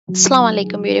Assalamu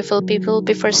alaikum beautiful people.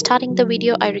 Before starting the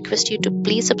video, I request you to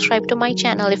please subscribe to my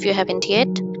channel if you haven't yet,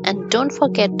 and don't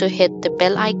forget to hit the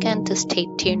bell icon to stay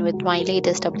tuned with my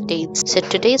latest updates. So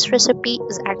today's recipe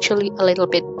is actually a little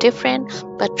bit different,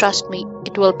 but trust me,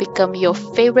 it will become your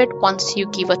favorite once you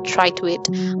give a try to it.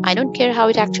 I don't care how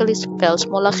it actually spells,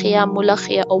 Molokhiya,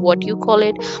 Mulukhiya, or what you call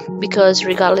it, because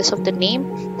regardless of the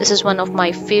name, this is one of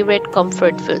my favorite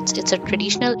comfort foods. It's a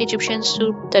traditional Egyptian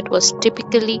soup that was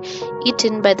typically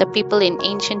eaten by the people in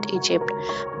ancient Egypt,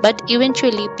 but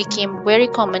eventually became very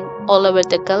common all over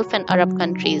the Gulf and Arab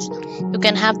countries. You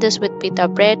can have this with pita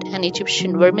bread and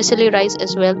Egyptian vermicelli rice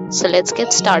as well. So let's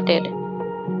get started.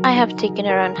 I have taken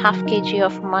around half kg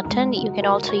of mutton. You can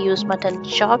also use mutton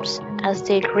chops as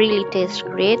they really taste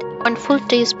great. 1 full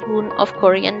teaspoon of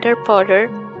coriander powder.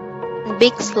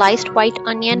 Big sliced white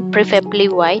onion, preferably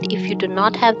white. If you do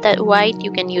not have that white,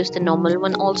 you can use the normal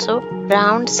one also.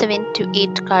 Around 7 to 8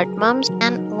 cardamoms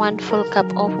and 1 full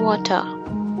cup of water.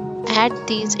 Add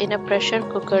these in a pressure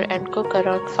cooker and cook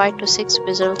around 5 to 6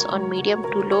 whistles on medium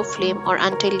to low flame or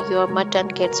until your mutton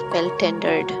gets well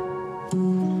tendered.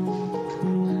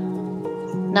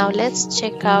 Now let's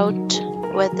check out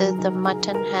whether the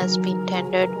mutton has been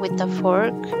tendered with a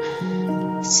fork.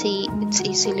 See, it's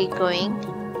easily going.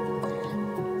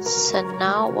 So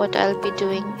now what I'll be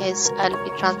doing is I'll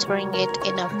be transferring it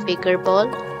in a bigger bowl.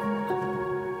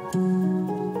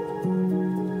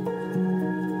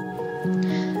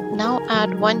 Now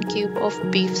add 1 cube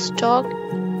of beef stock.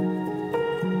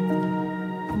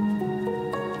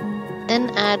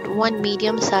 Then add 1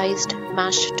 medium-sized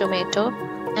mashed tomato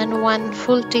and 1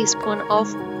 full teaspoon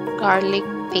of garlic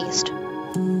paste.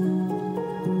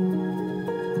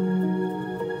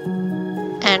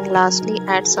 And lastly,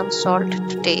 add some salt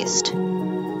to taste.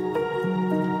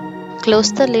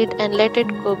 Close the lid and let it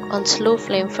cook on slow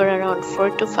flame for around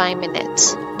 4 to 5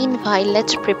 minutes. Meanwhile,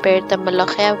 let's prepare the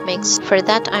Molokhiya mix. For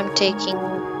that, I'm taking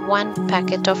 1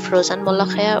 packet of frozen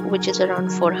Molokhiya, which is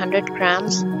around 400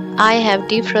 grams. I have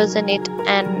defrozen it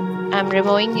and I'm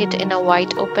removing it in a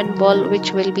wide open bowl,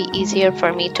 which will be easier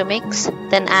for me to mix.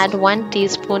 Then add 1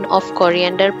 teaspoon of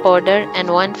coriander powder and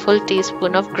 1 full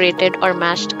teaspoon of grated or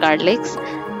mashed garlics.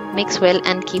 Mix well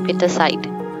and keep it aside.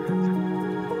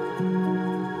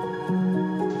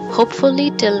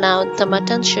 Hopefully till now the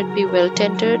mutton should be well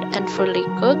tendered and fully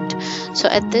cooked. So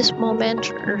at this moment,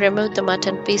 remove the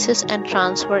mutton pieces and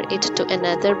transfer it to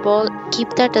another bowl.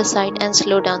 Keep that aside and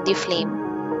slow down the flame.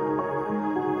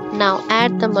 Now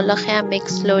add the Molokhiya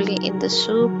mix slowly in the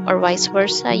soup, or vice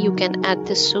versa. You can add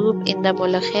the soup in the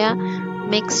Molokhiya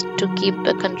mix to keep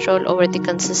the control over the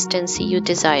consistency you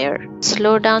desire.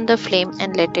 Slow down the flame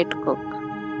and let it cook.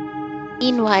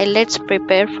 Meanwhile, let's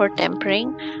prepare for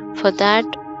tempering. For that,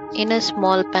 in a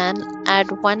small pan, add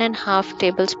 1.5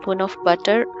 tablespoon of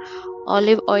butter.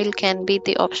 Olive oil can be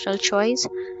the optional choice.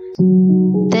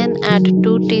 Then add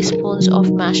 2 teaspoons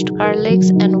of mashed garlics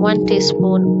and 1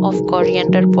 teaspoon of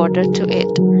coriander powder to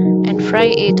it and fry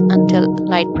it until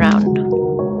light brown.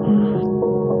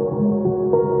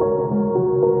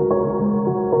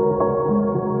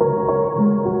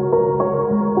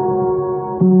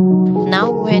 Now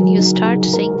when you start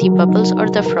seeing the bubbles or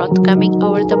the froth coming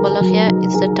over the Molokhiya,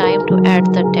 it's the time to add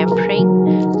the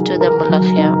tempering to the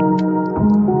Molokhiya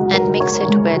and mix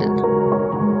it well.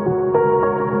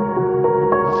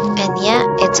 And yeah,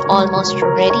 it's almost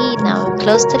ready. Now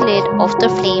close the lid off the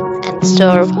flame and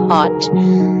serve hot.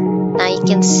 Now you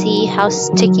can see how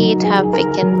sticky it have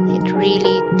become. It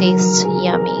really tastes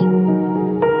yummy.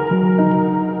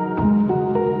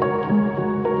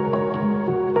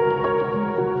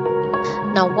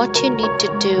 Now what you need to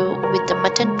do with the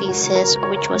mutton pieces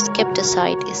which was kept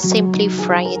aside is simply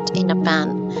fry it in a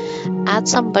pan. Add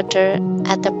some butter,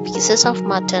 add the pieces of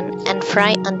mutton and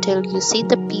fry until you see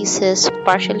the pieces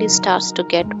partially starts to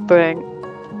get burned.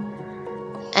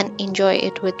 And enjoy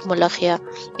it with Molokhiya.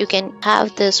 You can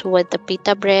have this with the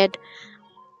pita bread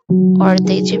or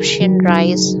the Egyptian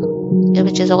rice,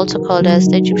 which is also called as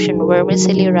the Egyptian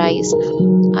vermicelli rice.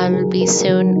 I will be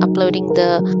soon uploading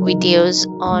the videos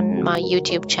on my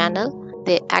YouTube channel.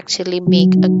 They actually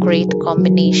make a great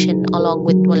combination along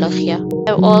with Molokhiya.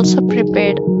 I've also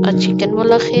prepared a chicken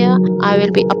Molokhiya. I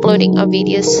will be uploading a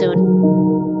video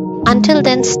soon. Until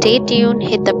then, stay tuned,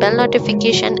 hit the bell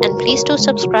notification and please do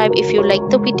subscribe if you like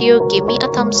the video. Give me a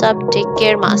thumbs up. Take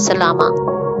care. Ma'asalama.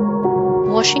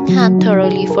 Washing hand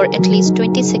thoroughly for at least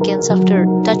 20 seconds after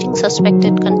touching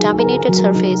suspected contaminated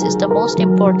surface is the most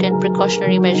important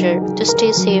precautionary measure to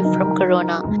stay safe from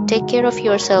corona. Take care of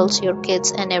yourselves, your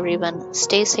kids and everyone.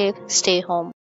 Stay safe, stay home.